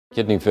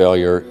Kidney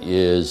failure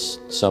is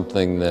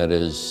something that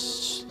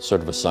is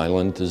sort of a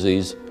silent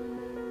disease.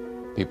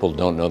 People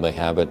don't know they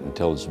have it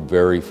until it's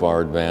very far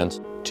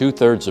advanced.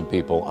 2/3 of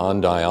people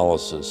on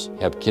dialysis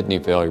have kidney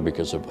failure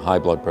because of high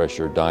blood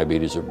pressure,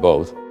 diabetes, or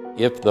both.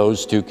 If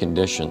those two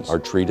conditions are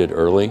treated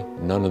early,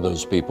 none of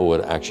those people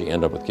would actually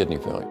end up with kidney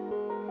failure.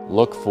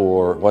 Look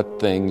for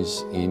what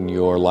things in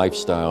your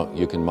lifestyle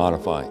you can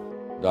modify.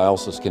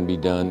 Dialysis can be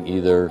done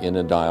either in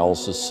a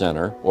dialysis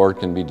center or it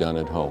can be done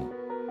at home.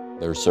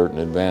 There are certain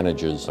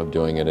advantages of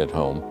doing it at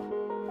home.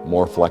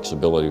 More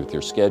flexibility with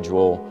your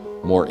schedule,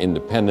 more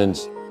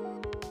independence.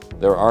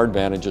 There are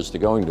advantages to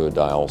going to a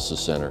dialysis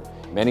center.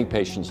 Many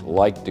patients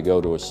like to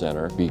go to a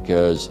center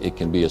because it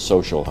can be a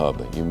social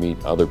hub. You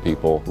meet other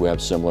people who have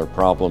similar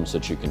problems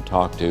that you can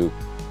talk to.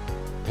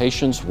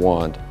 Patients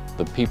want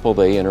the people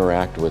they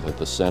interact with at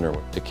the center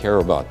to care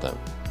about them.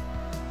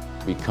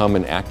 Become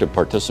an active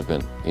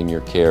participant in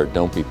your care.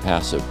 Don't be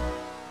passive.